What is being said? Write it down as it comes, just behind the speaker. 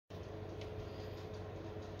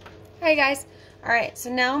Hi guys. Alright, so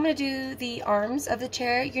now I'm going to do the arms of the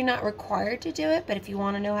chair. You're not required to do it, but if you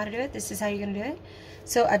want to know how to do it, this is how you're going to do it.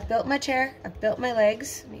 So I've built my chair, I've built my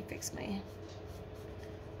legs. Let me fix my...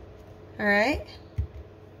 Alright.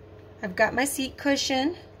 I've got my seat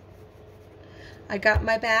cushion. I got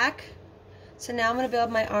my back. So now I'm going to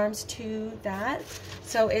build my arms to that.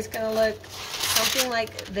 So it's going to look something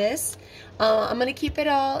like this. I'm going to keep it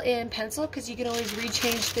all in pencil because you can always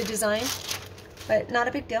rechange the design, but not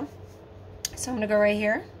a big deal. So I'm going to go right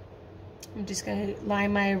here. I'm just going to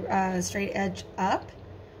line my straight edge up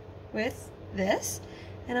with this,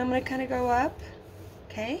 and I'm going to kind of go up,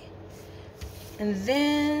 okay? And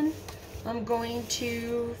then I'm going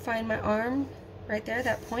to find my arm right there,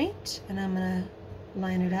 that point, and I'm going to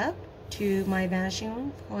line it up to my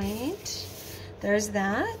vanishing point. There's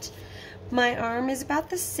that. My arm is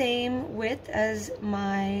about the same width as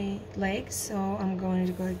my legs, so I'm going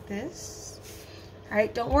to go like this.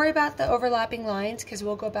 Alright, don't worry about the overlapping lines because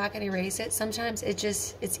we'll go back and erase it. Sometimes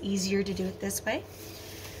it's easier to do it this way.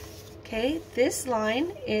 Okay, this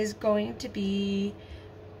line is going to be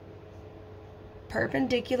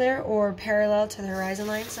perpendicular or parallel to the horizon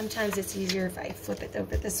line. Sometimes it's easier if I flip it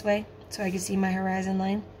over this way so I can see my horizon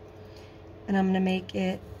line. And I'm going to make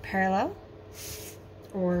it parallel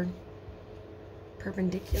or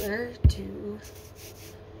perpendicular to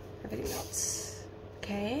everything else.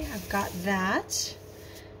 Okay, I've got that.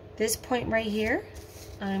 This point right here,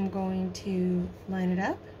 I'm going to line it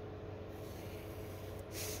up.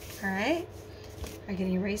 Alright, I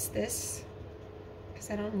can erase this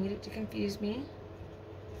because I don't need it to confuse me.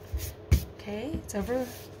 Okay, it's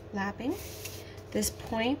overlapping. This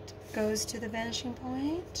point goes to the vanishing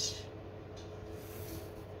point.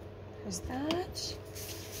 There's that.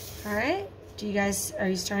 Alright, are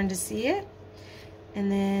you starting to see it?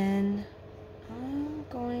 And then I'm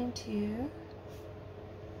going to...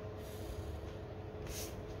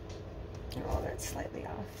 Oh, that's slightly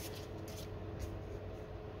off.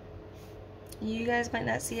 You guys might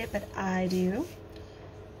not see it, but I do.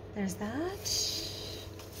 There's that.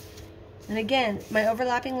 And again, my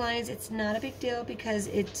overlapping lines, it's not a big deal because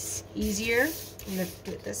it's easier. I'm going to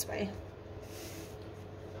do it this way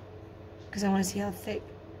because I want to see how thick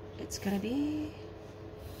it's going to be.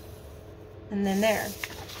 And then there.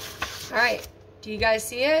 Alright, do you guys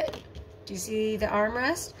see it? Do you see the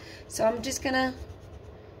armrest? So I'm just going to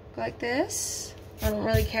go like this. I don't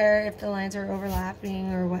really care if the lines are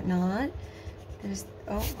overlapping or whatnot.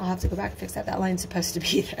 Oh, I'll have to go back and fix that. That line's supposed to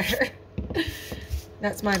be there.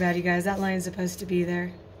 That's my bad, you guys. That line's supposed to be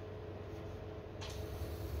there.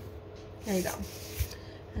 There you go.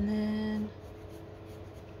 And then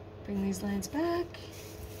bring these lines back.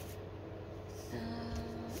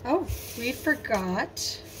 Oh, we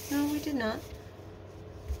forgot. No, we did not.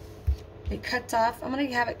 It cuts off. I'm going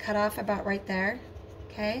to have it cut off about right there.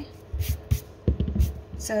 Okay,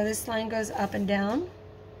 so this line goes up and down,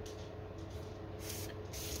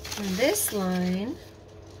 and this line,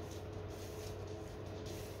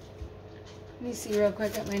 let me see real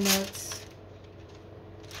quick at my notes.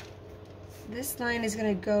 This line is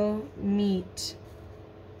going to go meet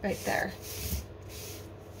right there.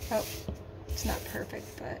 Oh, it's not perfect,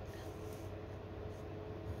 but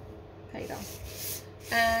there you go.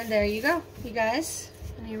 And there you go, you guys.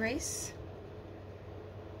 Let me erase.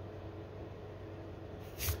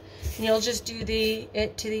 And you'll just do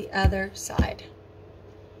it to the other side.